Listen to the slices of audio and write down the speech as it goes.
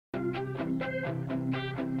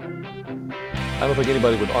I don't think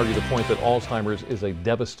anybody would argue the point that Alzheimer's is a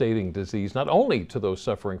devastating disease, not only to those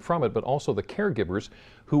suffering from it, but also the caregivers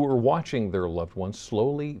who are watching their loved ones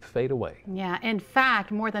slowly fade away. Yeah, in fact,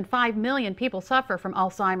 more than 5 million people suffer from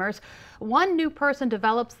Alzheimer's. One new person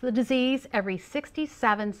develops the disease every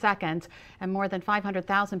 67 seconds, and more than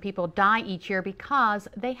 500,000 people die each year because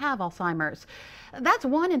they have Alzheimer's. That's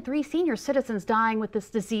 1 in 3 senior citizens dying with this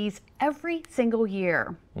disease every single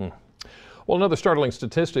year. Well, another startling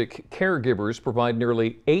statistic, caregivers provide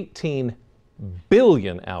nearly 18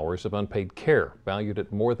 billion hours of unpaid care, valued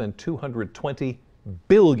at more than $220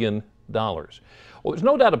 billion. Well, there's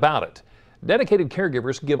no doubt about it. Dedicated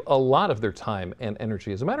caregivers give a lot of their time and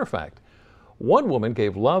energy. As a matter of fact, one woman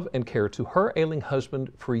gave love and care to her ailing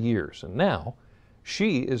husband for years, and now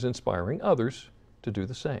she is inspiring others to do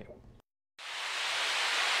the same.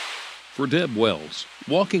 For Deb Wells,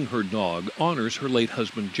 walking her dog honors her late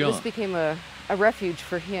husband, John. This became a refuge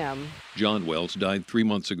for him. John Wells died 3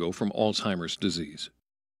 months ago from Alzheimer's disease.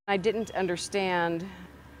 I didn't understand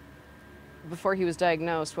before he was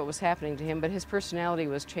diagnosed what was happening to him, but his personality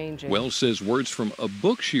was changing. Wells says words from a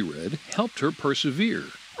book she read helped her persevere.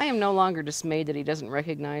 I am no longer dismayed that he doesn't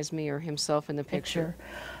recognize me or himself in the picture.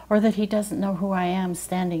 Or that he doesn't know who I am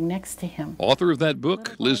standing next to him. Author of that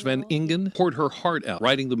book, Liz Van Ingen, poured her heart out,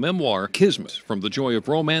 writing the memoir, Kismet, From the Joy of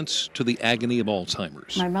Romance to the Agony of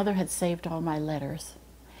Alzheimer's. My mother had saved all my letters,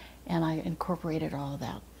 and I incorporated all of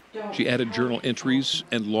that. She added journal entries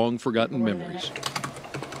and long-forgotten memories.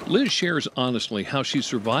 Liz shares honestly how she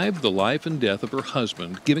survived the life and death of her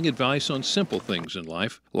husband, giving advice on simple things in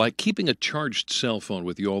life, like keeping a charged cell phone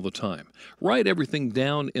with you all the time. Write everything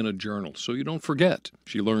down in a journal so you don't forget.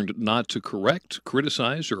 She learned not to correct,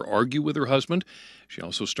 criticize, or argue with her husband. She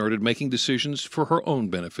also started making decisions for her own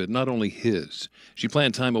benefit, not only his. She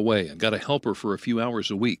planned time away and got a helper for a few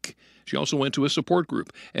hours a week. She also went to a support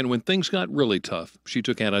group, and when things got really tough, she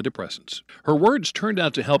took antidepressants. Her words turned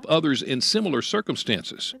out to help others in similar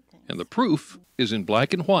circumstances, and the proof is in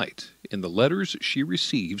black and white in the letters she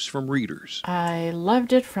receives from readers. I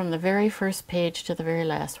loved it from the very first page to the very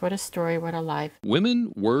last. What a story, what a life.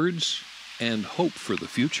 Women, words, and hope for the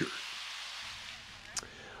future.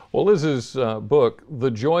 Well, Liz's book,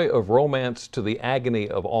 The Joy of Romance to the Agony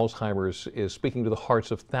of Alzheimer's, is speaking to the hearts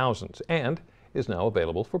of thousands and is now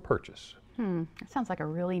available for purchase. It sounds like a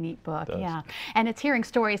really neat book. Yeah. And it's hearing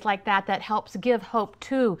stories like that that helps give hope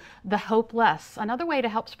to the hopeless. Another way to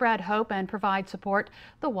help spread hope and provide support,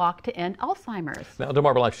 the Walk to End Alzheimer's. Now,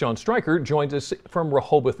 Delmarva Life's Sean Stryker joins us from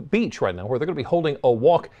Rehoboth Beach right now, where they're going to be holding a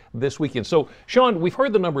walk this weekend. So, Sean, we've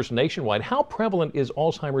heard the numbers nationwide. How prevalent is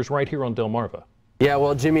Alzheimer's right here on Delmarva? Yeah,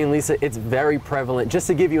 well, Jimmy and Lisa, it's very prevalent. Just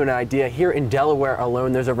to give you an idea, here in Delaware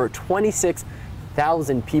alone, there's over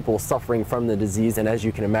 26,000 people suffering from the disease, and as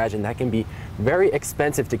you can imagine, that can be very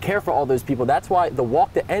expensive to care for all those people. That's why the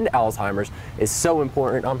Walk to End Alzheimer's is so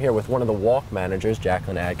important. I'm here with one of the walk managers,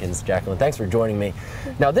 Jaclyn Adkins. Jaclyn, thanks for joining me.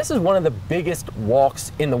 Now, this is one of the biggest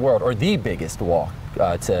walks in the world, or the biggest walk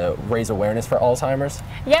to raise awareness for Alzheimer's.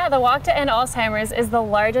 Yeah, the Walk to End Alzheimer's is the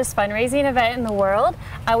largest fundraising event in the world.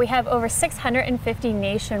 We have over 650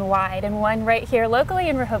 nationwide and one right here locally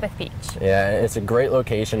in Rehoboth Beach. Yeah, it's a great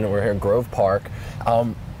location. We're here in Grove Park.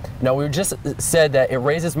 Now, we just said that it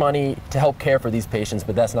raises money to help care for these patients,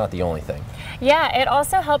 but that's not the only thing. Yeah, it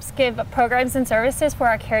also helps give programs and services for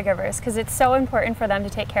our caregivers because it's so important for them to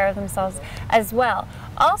take care of themselves as well.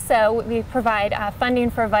 Also, we provide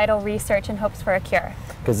funding for vital research in hopes for a cure.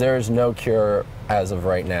 Because there is no cure as of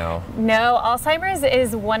right now. No, Alzheimer's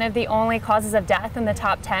is one of the only causes of death in the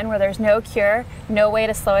top 10 where there's no cure, no way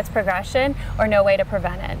to slow its progression, or no way to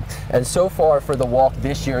prevent it. And so far for the walk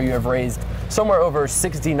this year, you have raised somewhere over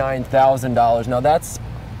 $69,000. Now that's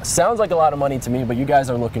sounds like a lot of money to me, but you guys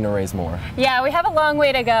are looking to raise more. Yeah, we have a long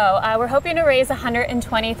way to go. We're hoping to raise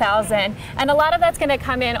 $120,000, and a lot of that's going to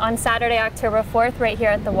come in on Saturday, October 4th, right here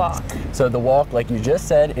at the walk. So the walk, like you just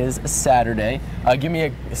said, is Saturday. Give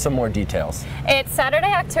me some more details. It's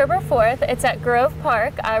Saturday, October 4th. It's at Grove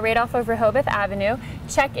Park, right off of Rehoboth Avenue.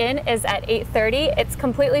 Check-in is at 8:30. It's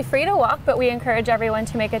completely free to walk, but we encourage everyone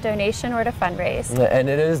to make a donation or to fundraise. And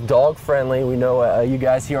it is dog-friendly. We know you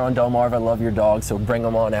guys here on Delmarva love your dogs, so bring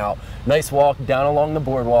them on out. Nice walk down along the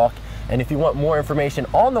boardwalk. And if you want more information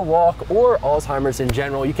on the walk or Alzheimer's in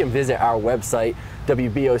general, you can visit our website,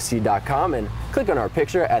 WBOC.com, and click on our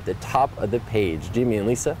picture at the top of the page. Jimmy and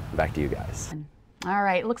Lisa, back to you guys. All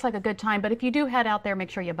right, it looks like a good time, but if you do head out there,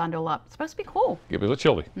 make sure you bundle up. It's supposed to be cool. Give it a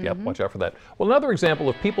chilly. Yep, watch out for that. Well, another example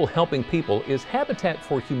of people helping people is Habitat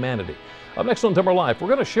for Humanity. Up next on Delmar Life, we're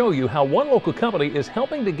going to show you how one local company is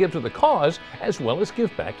helping to give to the cause as well as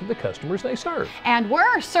give back to the customers they serve. And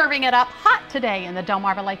we're serving it up hot today in the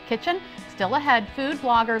Delmar Life kitchen. Still ahead, food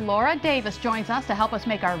blogger Laura Davis joins us to help us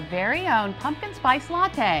make our very own pumpkin spice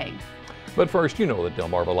latte. But first, you know that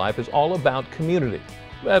Delmarva Life is all about community.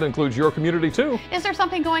 That includes your community too. Is there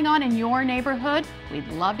something going on in your neighborhood? We'd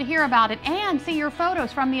love to hear about it and see your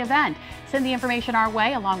photos from the event. Send the information our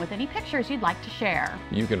way along with any pictures you'd like to share.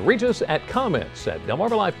 You can reach us at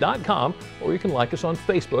comments@delmarvalife.com, or you can like us on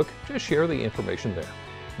Facebook. Just share the information there.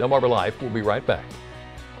 Delmarva Life will be right back.